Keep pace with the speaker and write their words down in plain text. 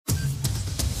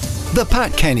The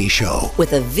Pat Kenny Show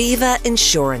with Aviva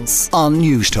Insurance on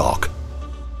Newstalk.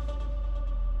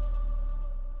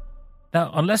 Now,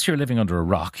 unless you're living under a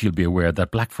rock, you'll be aware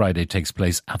that Black Friday takes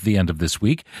place at the end of this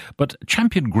week. But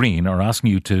Champion Green are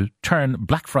asking you to turn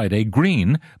Black Friday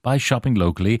green by shopping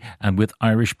locally and with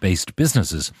Irish-based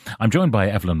businesses. I'm joined by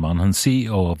Evelyn Monaghan,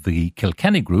 CEO of the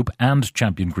Kilkenny Group and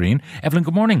Champion Green. Evelyn,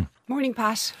 good morning. Morning,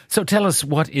 Pat. So tell us,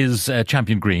 what is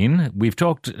Champion Green? We've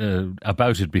talked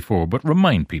about it before, but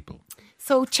remind people.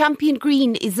 So Champion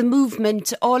Green is a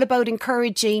movement all about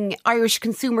encouraging Irish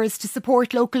consumers to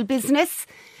support local business.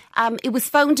 It was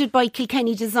founded by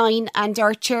Kilkenny Design and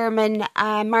our chairman,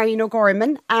 Marion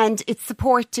O'Gorman, and it's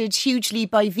supported hugely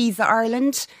by Visa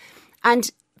Ireland. And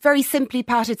very simply,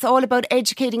 Pat, it's all about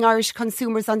educating Irish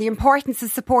consumers on the importance of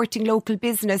supporting local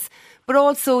business, but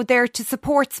also there to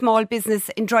support small business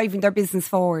in driving their business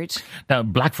forward. Now,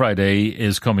 Black Friday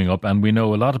is coming up, and we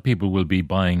know a lot of people will be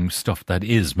buying stuff that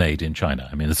is made in China.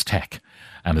 I mean, it's tech,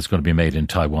 and it's going to be made in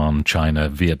Taiwan, China,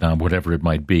 Vietnam, whatever it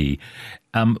might be.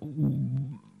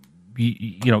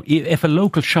 You know, if a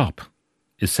local shop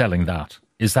is selling that,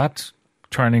 is that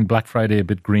turning Black Friday a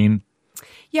bit green?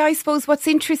 Yeah, I suppose what's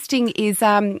interesting is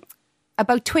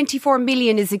about 24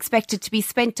 million is expected to be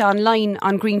spent online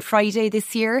on Green Friday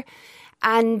this year.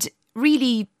 And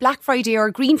really, Black Friday, or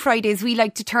Green Friday as we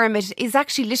like to term it, is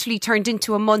actually literally turned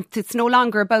into a month. It's no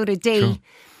longer about a day. Sure.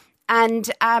 And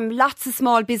lots of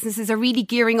small businesses are really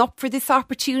gearing up for this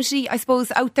opportunity. I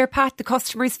suppose out there, Pat, the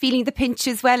customer is feeling the pinch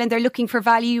as well, and they're looking for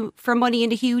value for money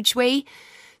in a huge way.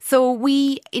 So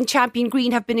we in Champion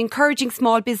Green have been encouraging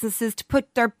small businesses to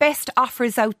put their best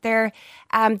offers out there,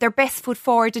 their best foot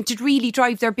forward, and to really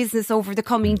drive their business over the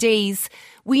coming days.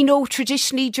 We know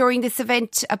traditionally during this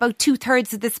event, about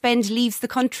 2/3 of the spend leaves the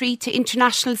country to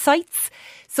international sites.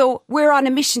 So we're on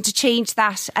a mission to change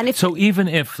that. And so even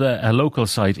if a local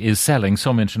site is selling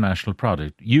some international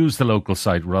product, use the local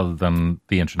site rather than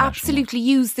the international. Absolutely,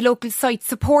 use the local site,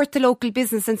 support the local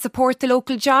business and support the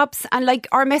local jobs. And like,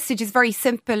 our message is very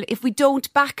simple. If we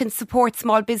don't back and support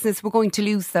small business, we're going to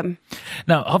lose them.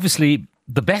 Now, obviously,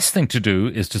 the best thing to do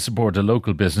is to support a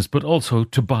local business, but also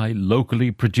to buy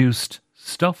locally produced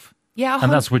stuff. Yeah,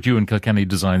 and that's what you and Kilkenny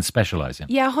Design specialise in.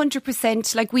 Yeah,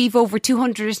 100%. Like, we've over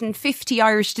 250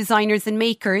 Irish designers and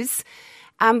makers.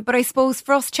 But I suppose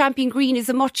for us, Champion Green is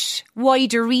a much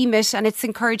wider remit, and it's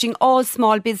encouraging all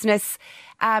small business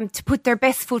to put their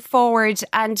best foot forward,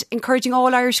 and encouraging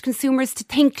all Irish consumers to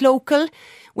think local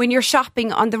when you're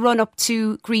shopping on the run-up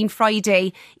to Green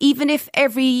Friday. Even if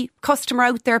every customer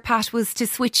out there, Pat, was to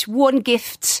switch one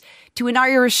gift to an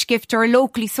Irish gift or a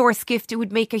locally sourced gift, it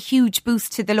would make a huge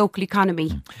boost to the local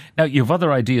economy. Now, you have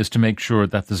other ideas to make sure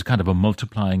that there's kind of a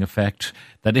multiplying effect,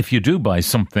 that if you do buy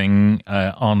something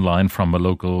online from a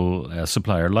local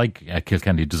supplier like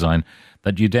Kilkenny Design,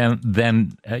 that you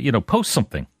then post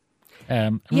something.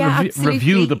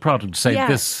 Review the product, say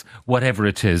this, whatever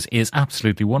it is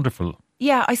absolutely wonderful.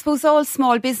 Yeah, I suppose all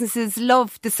small businesses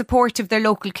love the support of their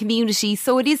local community.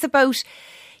 So it is about,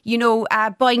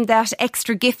 buying that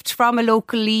extra gift from a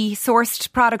locally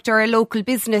sourced product or a local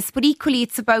business. But equally,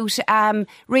 it's about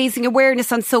raising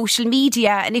awareness on social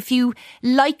media. And if you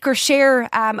like or share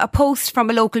a post from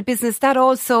a local business, that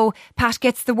also, Pat,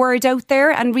 gets the word out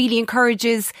there and really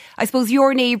encourages, I suppose,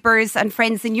 your neighbours and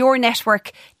friends in your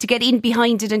network to get in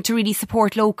behind it and to really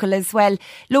support local as well.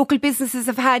 Local businesses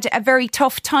have had a very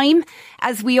tough time,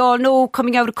 as we all know,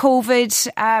 coming out of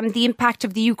COVID, the impact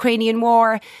of the Ukrainian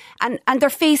war, and they're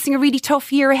facing a really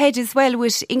tough year ahead as well,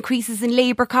 with increases in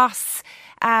labour costs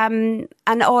and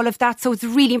all of that. So it's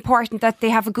really important that they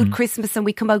have a good Christmas and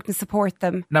we come out and support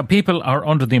them. Now, people are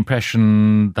under the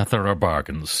impression that there are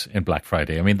bargains in Black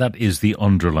Friday. I mean, that is the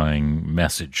underlying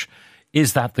message.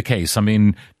 Is that the case? I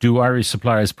mean, do Irish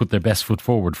suppliers put their best foot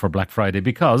forward for Black Friday?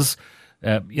 Because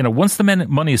once the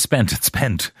money is spent, it's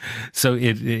spent. So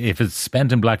if it's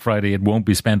spent in Black Friday, it won't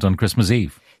be spent on Christmas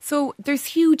Eve. So there's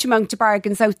huge amount of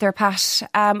bargains out there, Pat.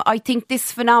 I think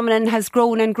this phenomenon has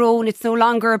grown and grown. It's no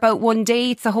longer about one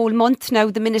day. It's a whole month now.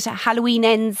 The minute Halloween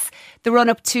ends, the run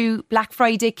up to Black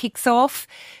Friday kicks off.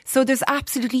 So there's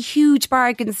absolutely huge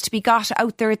bargains to be got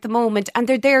out there at the moment, and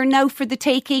they're there now for the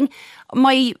taking.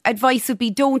 My advice would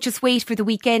be, don't just wait for the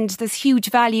weekend. There's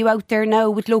huge value out there now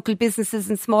with local businesses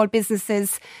and small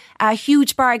businesses.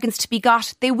 huge bargains to be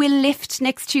got. They will lift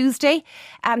next Tuesday.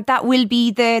 That will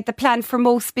be the plan for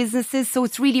most businesses. So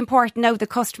it's really important now the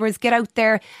customers get out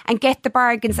there and get the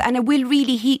bargains, and it will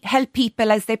really help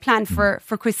people as they plan for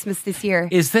Christmas this year.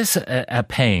 Is this a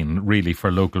pain really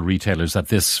for local retailers that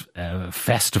this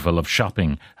festival of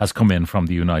shopping has come in from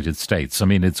the United States? I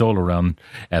mean, it's all around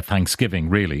Thanksgiving,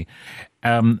 really.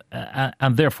 And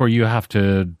therefore you have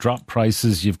to drop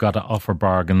prices, you've got to offer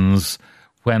bargains,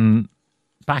 when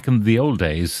back in the old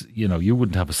days, you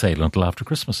wouldn't have a sale until after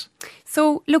Christmas.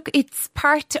 So, look, it's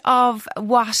part of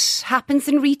what happens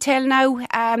in retail now.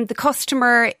 The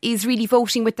customer is really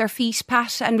voting with their feet,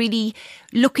 Pat, and really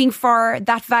looking for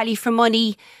that value for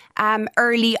money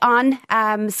early on.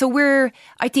 So we're,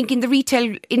 I think, in the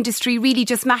retail industry, really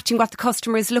just matching what the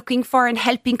customer is looking for and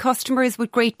helping customers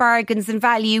with great bargains and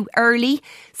value early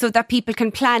so that people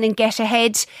can plan and get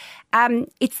ahead.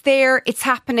 It's there, it's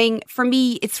happening. For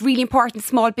me, it's really important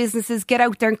small businesses get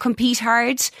out there and compete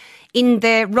hard in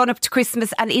the run up to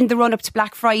Christmas and in the run up to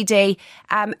Black Friday.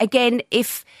 Again,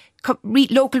 if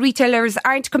local retailers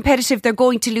aren't competitive, they're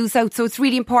going to lose out. So it's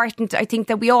really important, I think,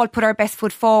 that we all put our best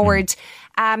foot forward.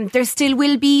 There still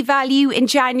will be value in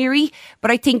January,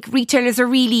 but I think retailers are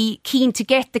really keen to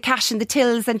get the cash in the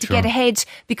tills and to get ahead,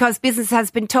 because business has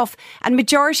been tough, and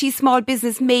majority small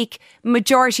business make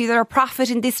majority of their profit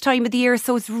in this time of the year.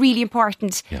 So it's really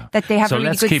important that they have a really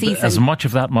good season. So let's keep as much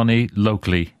of that money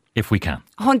locally if we can.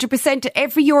 100%.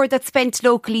 Every euro that's spent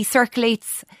locally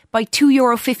circulates by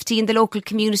 €2.50 in the local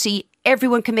community.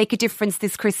 Everyone can make a difference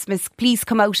this Christmas. Please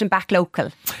come out and back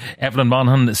local. Evelyn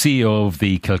Monaghan, CEO of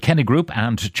the Kilkenny Group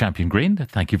and Champion Green,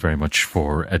 thank you very much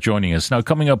for joining us. Now,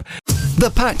 coming up,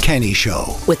 The Pat Kenny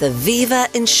Show. With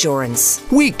Aviva Insurance.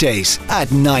 Weekdays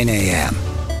at 9 a.m.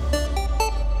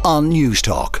 on News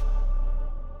Talk.